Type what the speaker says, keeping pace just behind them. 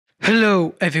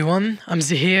Hello everyone, I'm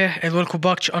Z here and welcome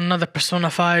back to another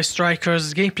Persona 5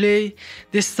 Strikers gameplay.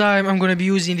 This time I'm gonna be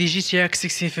using the GTX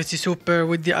 1650 Super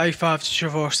with the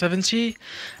i5-3470.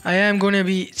 I am gonna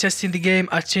be testing the game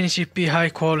at 1080p high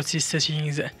quality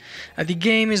settings. The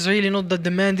game is really not that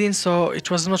demanding, so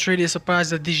it was not really a surprise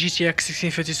that the GTX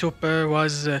 1650 Super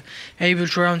was able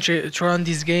to run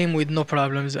this game with no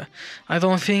problems. I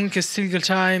don't think a single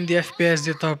time the FPS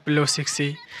did drop below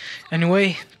 60.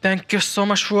 Anyway, thank you so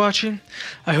much for watching.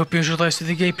 I hope you enjoyed the rest of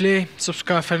the gameplay.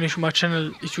 Subscribe finally to my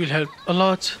channel, it will help a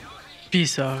lot.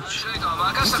 Peace out.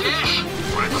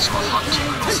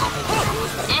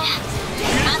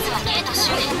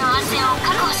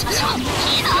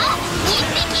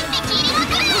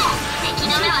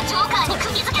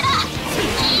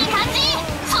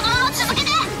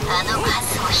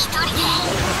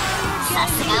 さ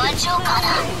すがはジョーカーだ。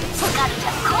スカルじゃ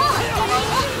こうはいかない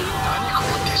ね。何こ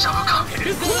のデジャブか。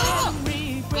敵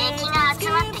が集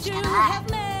まってきたな。や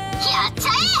っちゃ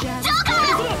えジョーカ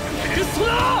ー。そう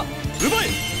だ。うまい。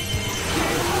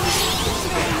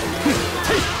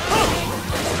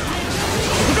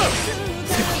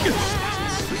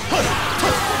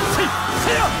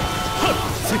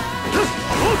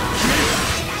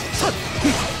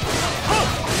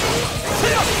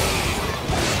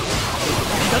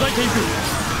いただいていく。打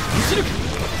ち抜く。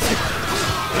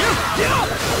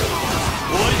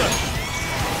終わりだ。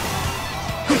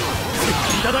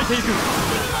いただいていく。食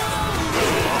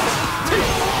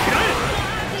らえ。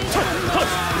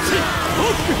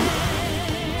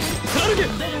歩け。打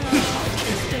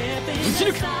ち抜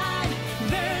く。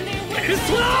エス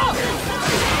トラー。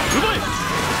うまい。う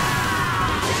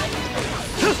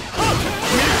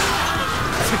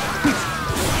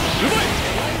まい。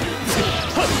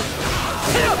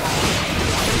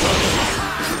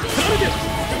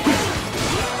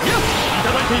いた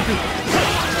だいていく。う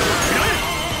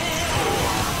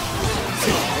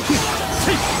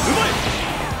まい。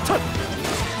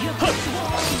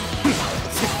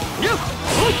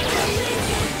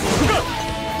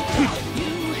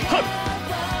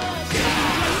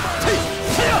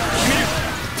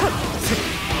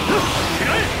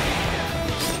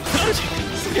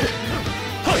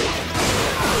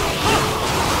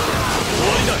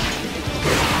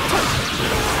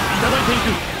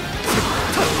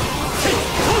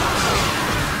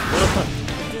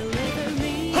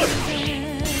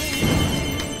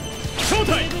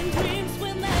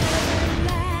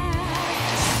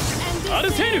アル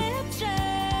セーヌ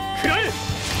食らえ。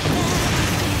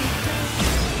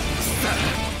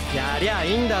やりゃ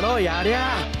いいんだろ。やり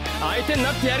ゃ相手に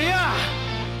なってやるよ。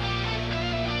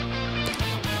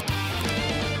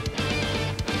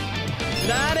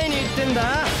誰に言ってん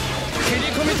だ。切り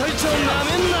込み隊長な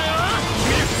めんなよ。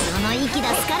その息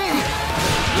だスカル。俺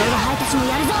がハイたちも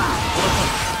やるぞ。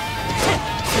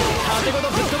盾ごと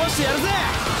ぶっ飛ばしてやるぜ。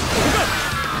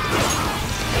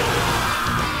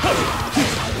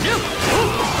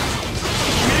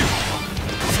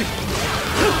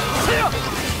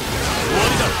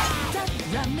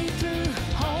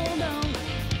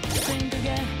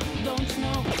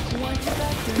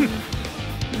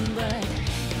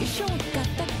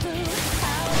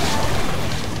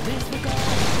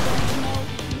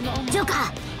ジョーカ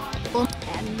ー。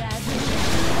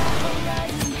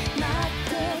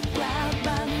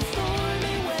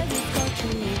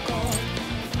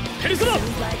ペルソナ。い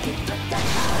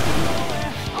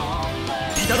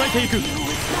ただいていく。いいぞ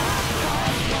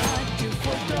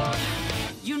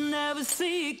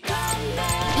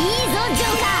ジョ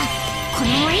ーカー。この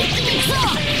まま一気にいくぞ。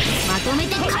まとめて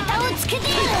型をつけて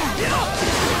やる。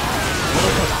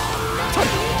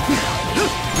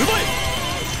うまい。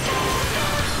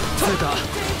つうか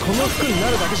この服にな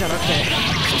るだけじゃなくて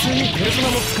普通にペルソナ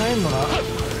も使えんのな。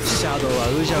シャドウは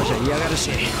うじゃうじゃ嫌がるし、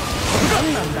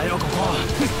何なんだよここ。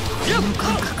この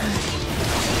感覚。こ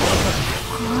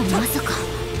うまさか。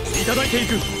いただいてい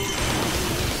く。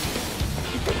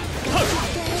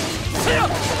せや。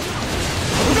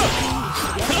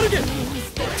歩け。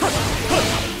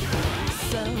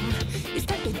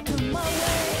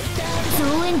増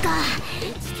援か。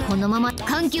このまま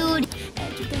環境を。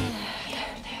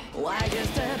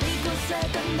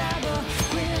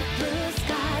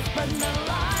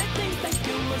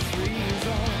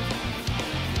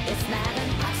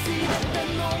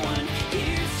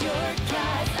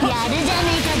やるじゃね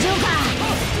えかジョーカー。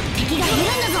敵がいるんだ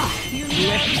ぞ。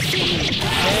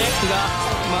が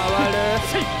回る。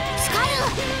スカル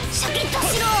シャキッとし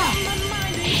ろ。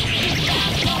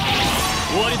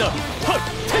終わりだ。はっ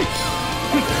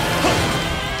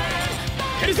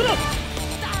ペルソナ。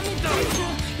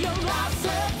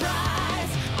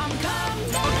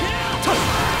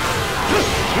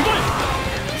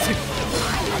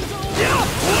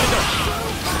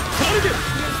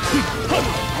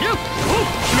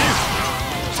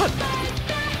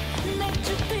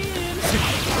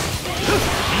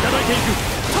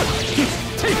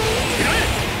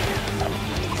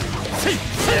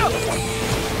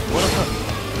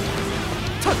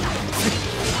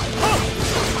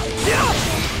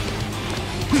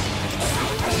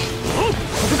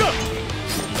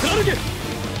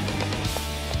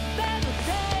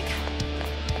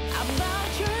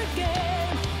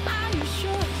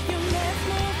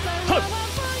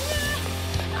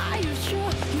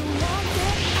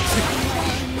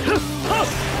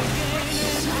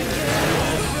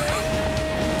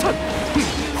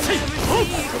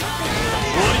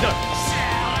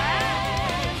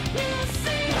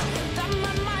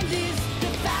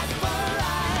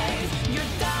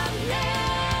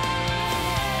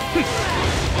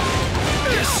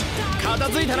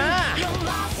な。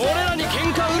俺らに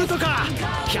喧嘩売るとか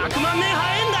100万年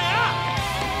早えんだよ。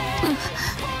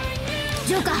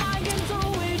ジョーカー。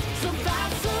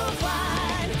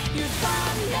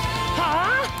は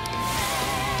あ。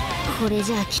これ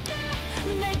じゃあ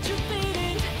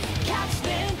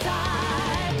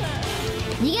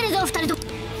逃げるぞ2人と。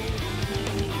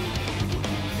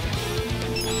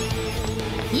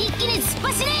一気に突っ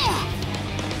走れ。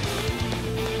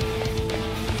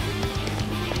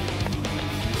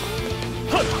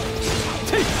はっ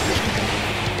てい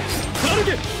歩け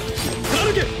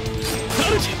歩け歩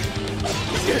け。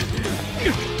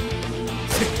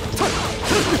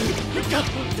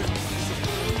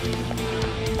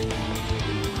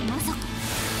まさか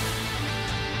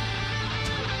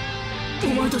お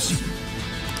前たち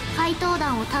怪盗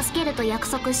団を助けると約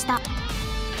束した。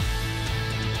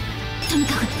とに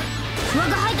かく我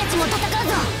が輩たちも戦うぞ。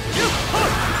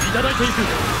いただいていく。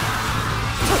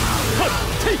は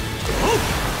ってい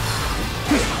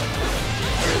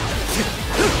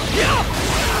おう。